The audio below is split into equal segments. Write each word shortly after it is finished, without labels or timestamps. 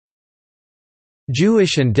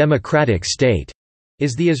Jewish and democratic state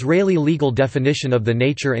is the Israeli legal definition of the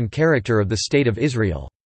nature and character of the State of Israel.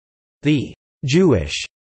 The Jewish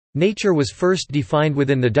nature was first defined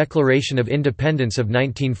within the Declaration of Independence of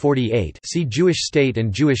 1948. See Jewish state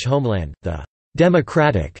and Jewish homeland. The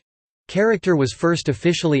democratic character was first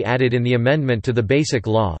officially added in the amendment to the Basic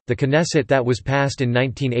Law, the Knesset, that was passed in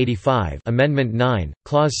 1985, Amendment 9,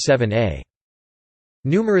 Clause 7a.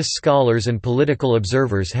 Numerous scholars and political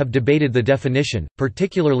observers have debated the definition,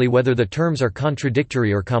 particularly whether the terms are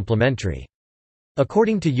contradictory or complementary.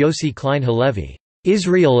 According to Yossi Klein Halevi,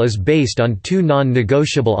 Israel is based on two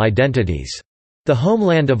non-negotiable identities. The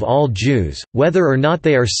homeland of all Jews, whether or not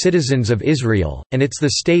they are citizens of Israel, and it's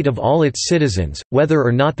the state of all its citizens, whether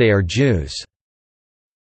or not they are Jews.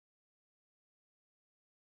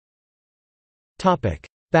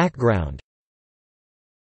 Background.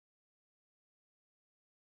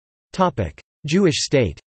 Jewish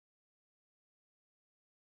state.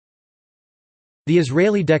 The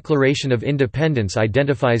Israeli Declaration of Independence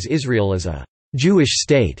identifies Israel as a Jewish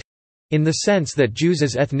state, in the sense that Jews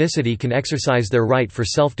as ethnicity can exercise their right for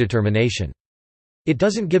self-determination. It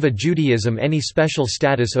doesn't give a Judaism any special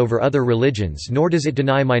status over other religions, nor does it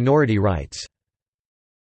deny minority rights.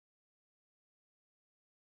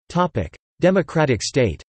 Democratic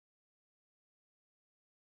state.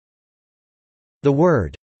 The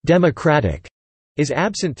word democratic is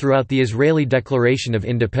absent throughout the Israeli Declaration of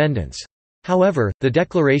Independence. However, the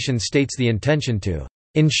declaration states the intention to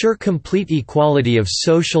ensure complete equality of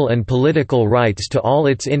social and political rights to all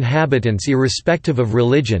its inhabitants irrespective of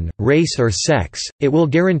religion, race or sex. It will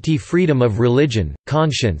guarantee freedom of religion,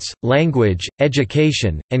 conscience, language,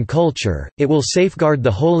 education, and culture. It will safeguard the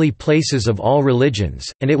holy places of all religions,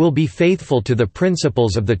 and it will be faithful to the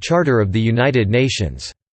principles of the Charter of the United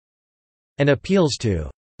Nations, and appeals to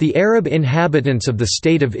the Arab inhabitants of the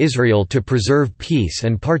State of Israel to preserve peace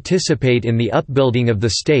and participate in the upbuilding of the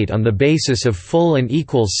state on the basis of full and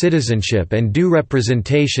equal citizenship and due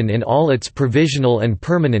representation in all its provisional and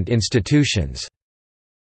permanent institutions.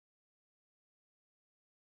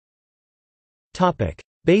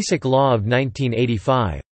 Basic Law of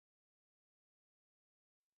 1985.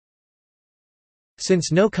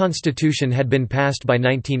 Since no constitution had been passed by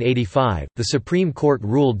 1985, the Supreme Court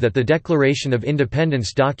ruled that the Declaration of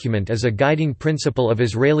Independence document is a guiding principle of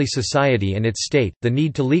Israeli society and its state. The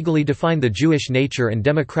need to legally define the Jewish nature and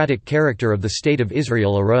democratic character of the State of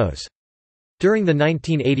Israel arose. During the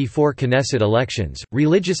 1984 Knesset elections,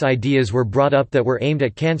 religious ideas were brought up that were aimed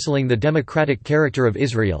at cancelling the democratic character of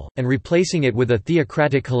Israel, and replacing it with a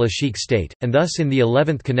theocratic halachic state, and thus in the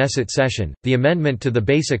 11th Knesset session, the amendment to the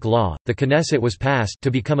Basic Law, the Knesset, was passed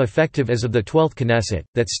to become effective as of the 12th Knesset,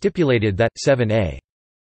 that stipulated that, 7a.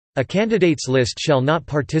 A candidate's list shall not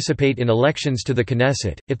participate in elections to the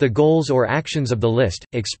Knesset, if the goals or actions of the list,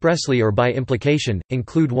 expressly or by implication,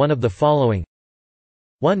 include one of the following: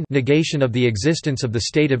 1. Negation of the existence of the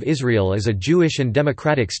State of Israel as a Jewish and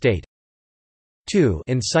democratic state. 2.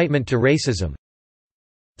 Incitement to racism.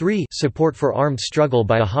 3. Support for armed struggle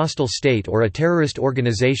by a hostile state or a terrorist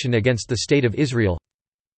organization against the State of Israel.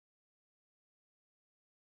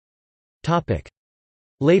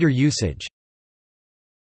 Later usage.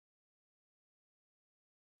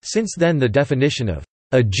 Since then, the definition of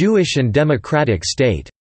a Jewish and democratic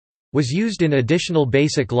state was used in additional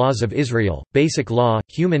Basic Laws of Israel, Basic Law,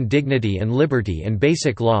 Human Dignity and Liberty, and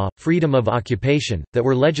Basic Law, Freedom of Occupation, that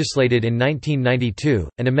were legislated in 1992,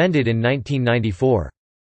 and amended in 1994.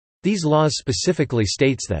 These laws specifically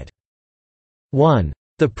states that 1.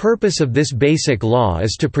 The purpose of this Basic Law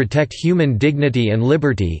is to protect human dignity and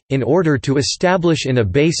liberty, in order to establish in a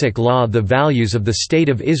Basic Law the values of the State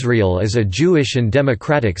of Israel as a Jewish and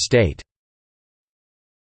democratic state.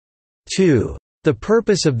 2. The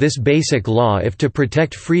purpose of this Basic Law is to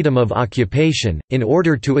protect freedom of occupation, in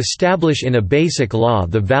order to establish in a Basic Law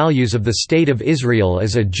the values of the State of Israel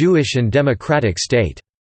as a Jewish and democratic state.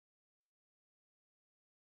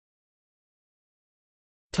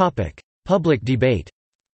 Public debate.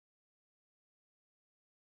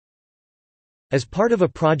 As part of a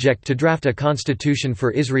project to draft a constitution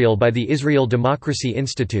for Israel by the Israel Democracy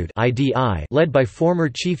Institute (IDI), led by former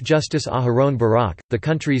Chief Justice Aharon Barak, the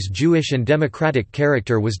country's Jewish and democratic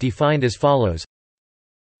character was defined as follows: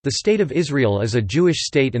 the State of Israel is a Jewish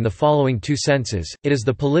state in the following two senses: it is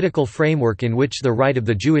the political framework in which the right of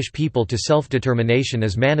the Jewish people to self-determination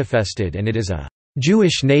is manifested, and it is a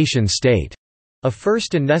Jewish nation-state. A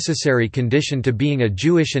first and necessary condition to being a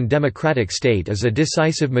Jewish and democratic state is a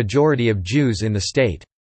decisive majority of Jews in the state.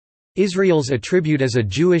 Israel's attribute as a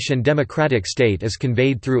Jewish and democratic state is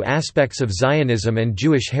conveyed through aspects of Zionism and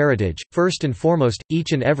Jewish heritage. First and foremost,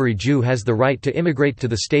 each and every Jew has the right to immigrate to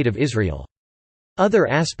the State of Israel. Other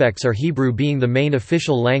aspects are Hebrew being the main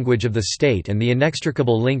official language of the state and the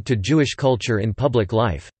inextricable link to Jewish culture in public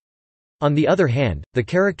life. On the other hand, the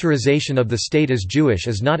characterization of the state as Jewish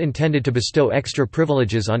is not intended to bestow extra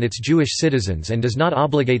privileges on its Jewish citizens and does not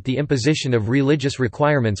obligate the imposition of religious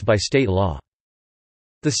requirements by state law.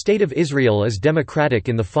 The State of Israel is democratic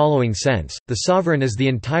in the following sense: the sovereign is the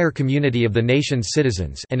entire community of the nation's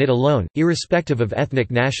citizens and it alone, irrespective of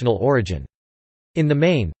ethnic national origin. In the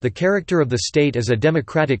main, the character of the state as a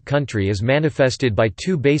democratic country is manifested by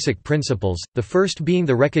two basic principles, the first being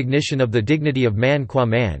the recognition of the dignity of man qua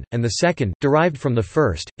man, and the second, derived from the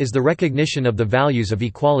first, is the recognition of the values of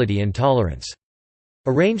equality and tolerance.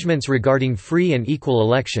 Arrangements regarding free and equal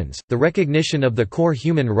elections, the recognition of the core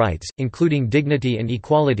human rights, including dignity and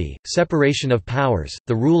equality, separation of powers,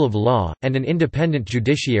 the rule of law, and an independent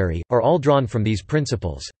judiciary, are all drawn from these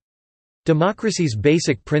principles. Democracy's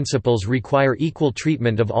basic principles require equal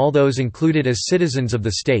treatment of all those included as citizens of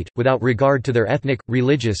the state, without regard to their ethnic,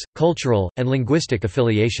 religious, cultural, and linguistic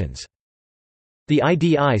affiliations. The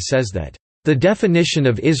IDI says that the definition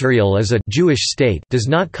of Israel as a Jewish state does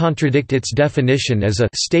not contradict its definition as a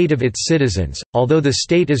state of its citizens, although the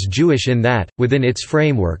state is Jewish in that, within its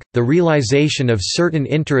framework, the realization of certain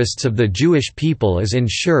interests of the Jewish people is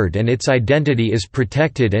ensured and its identity is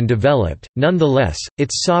protected and developed. Nonetheless,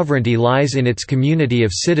 its sovereignty lies in its community of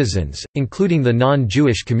citizens, including the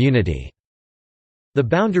non-Jewish community. The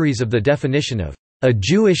boundaries of the definition of a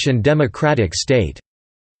Jewish and democratic state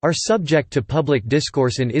are subject to public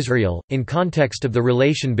discourse in Israel, in context of the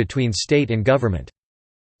relation between state and government.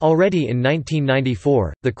 Already in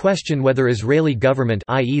 1994, the question whether Israeli government,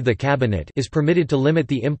 i.e. the cabinet, is permitted to limit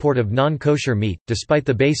the import of non-kosher meat, despite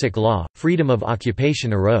the basic law, freedom of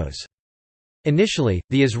occupation arose. Initially,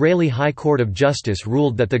 the Israeli High Court of Justice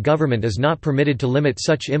ruled that the government is not permitted to limit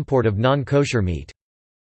such import of non-kosher meat.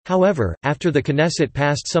 However, after the Knesset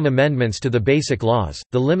passed some amendments to the basic laws,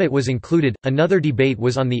 the limit was included. Another debate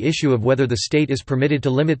was on the issue of whether the state is permitted to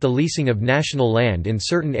limit the leasing of national land in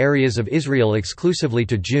certain areas of Israel exclusively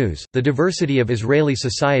to Jews. The diversity of Israeli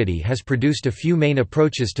society has produced a few main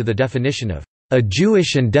approaches to the definition of a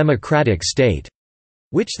Jewish and democratic state,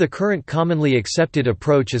 which the current commonly accepted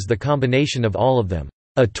approach is the combination of all of them: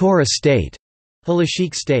 a Torah state,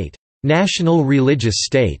 halachic state, national religious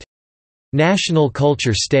state, national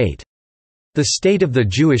culture state, the state of the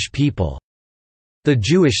Jewish people, the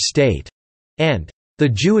Jewish state, and the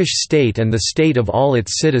Jewish state and the state of all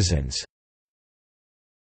its citizens.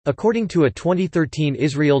 According to a 2013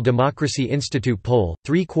 Israel Democracy Institute poll,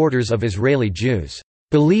 3/4 of Israeli Jews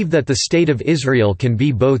believe that the state of Israel can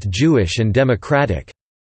be both Jewish and democratic,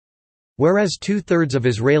 whereas 2/3 of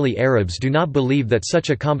Israeli Arabs do not believe that such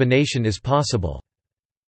a combination is possible.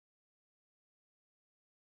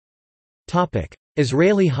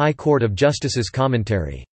 Israeli High Court of Justice's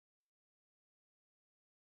commentary.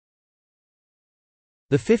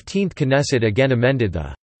 The 15th Knesset again amended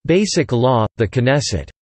the Basic Law, the Knesset,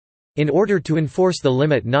 in order to enforce the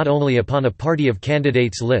limit not only upon a party of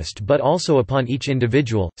candidates list but also upon each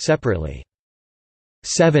individual, separately.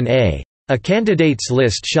 7a. A candidates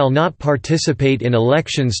list shall not participate in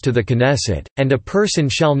elections to the Knesset, and a person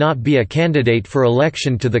shall not be a candidate for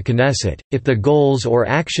election to the Knesset, if the goals or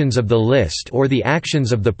actions of the list or the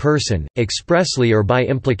actions of the person, expressly or by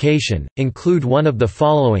implication, include one of the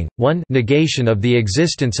following: 1. Negation of the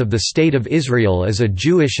existence of the State of Israel as a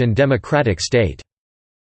Jewish and democratic state.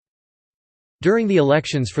 During the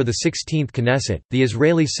elections for the 16th Knesset, the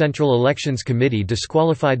Israeli Central Elections Committee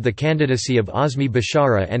disqualified the candidacy of Azmi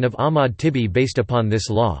Bishara and of Ahmad Tibi based upon this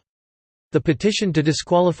law. The petition to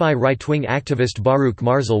disqualify right-wing activist Baruch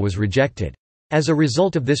Marzel was rejected. As a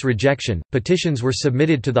result of this rejection, petitions were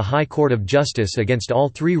submitted to the High Court of Justice against all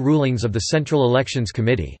three rulings of the Central Elections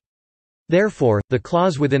Committee. Therefore, the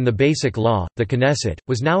clause within the Basic Law, the Knesset,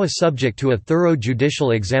 was now a subject to a thorough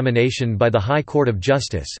judicial examination by the High Court of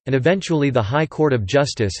Justice, and eventually the High Court of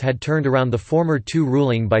Justice had turned around the former two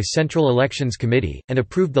ruling by Central Elections Committee, and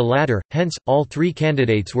approved the latter, hence, all three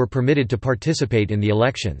candidates were permitted to participate in the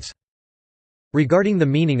elections. Regarding the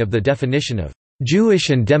meaning of the definition of Jewish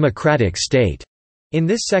and democratic state, in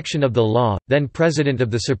this section of the law, then President of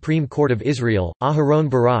the Supreme Court of Israel, Aharon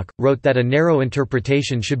Barak, wrote that a narrow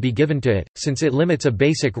interpretation should be given to it, since it limits a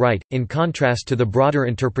basic right, in contrast to the broader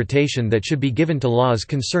interpretation that should be given to laws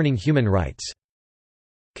concerning human rights.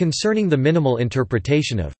 Concerning the minimal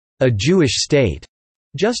interpretation of a Jewish state,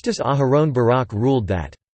 Justice Aharon Barak ruled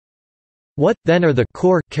that What, then, are the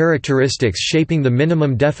core characteristics shaping the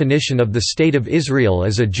minimum definition of the State of Israel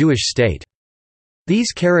as a Jewish state?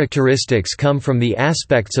 These characteristics come from the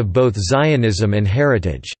aspects of both Zionism and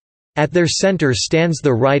heritage. At their center stands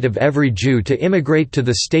the right of every Jew to immigrate to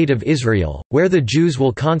the State of Israel, where the Jews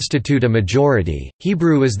will constitute a majority.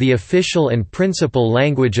 Hebrew is the official and principal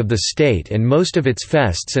language of the state, and most of its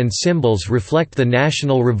fests and symbols reflect the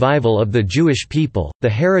national revival of the Jewish people. The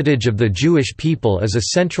heritage of the Jewish people is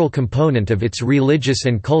a central component of its religious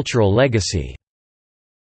and cultural legacy.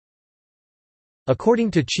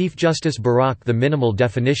 According to Chief Justice Barak, the minimal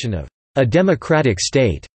definition of a democratic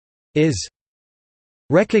state is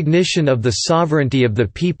recognition of the sovereignty of the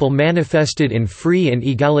people manifested in free and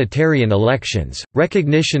egalitarian elections,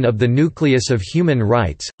 recognition of the nucleus of human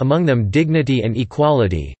rights, among them dignity and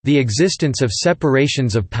equality, the existence of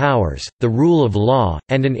separations of powers, the rule of law,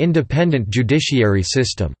 and an independent judiciary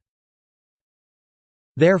system.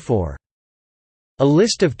 Therefore, a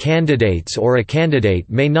list of candidates or a candidate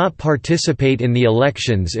may not participate in the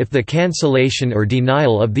elections if the cancellation or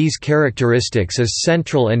denial of these characteristics is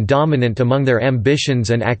central and dominant among their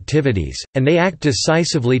ambitions and activities, and they act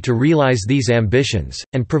decisively to realize these ambitions,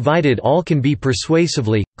 and provided all can be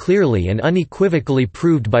persuasively, clearly and unequivocally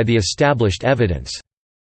proved by the established evidence."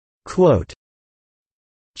 Quote,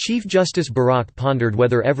 Chief Justice Barak pondered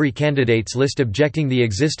whether every candidates list objecting the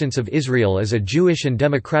existence of Israel as a Jewish and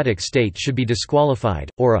democratic state should be disqualified,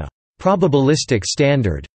 or a «probabilistic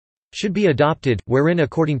standard» should be adopted, wherein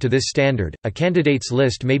according to this standard, a candidates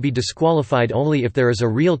list may be disqualified only if there is a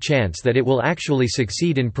real chance that it will actually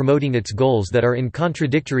succeed in promoting its goals that are in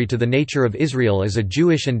contradictory to the nature of Israel as a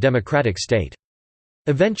Jewish and democratic state.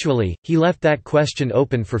 Eventually, he left that question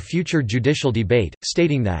open for future judicial debate,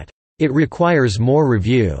 stating that it requires more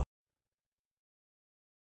review.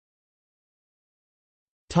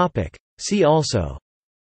 See also: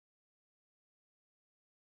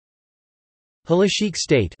 Halachic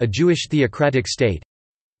state, a Jewish theocratic state;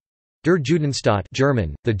 Der Judenstaat,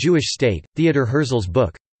 German, the Jewish state, Theodor Herzl's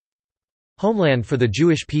book; Homeland for the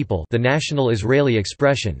Jewish people, the national Israeli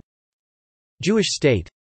expression; Jewish state;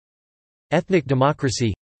 Ethnic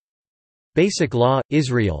democracy; Basic law,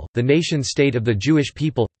 Israel, the nation-state of the Jewish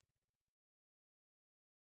people.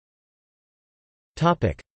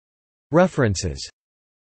 References.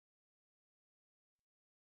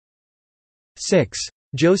 6.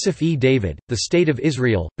 Joseph E. David, The State of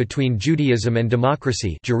Israel, Between Judaism and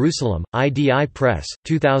Democracy, Jerusalem, IDI Press,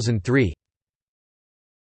 2003.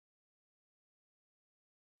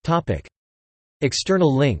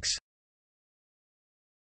 External links.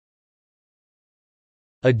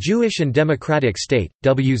 A Jewish and Democratic State,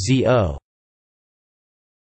 WZO.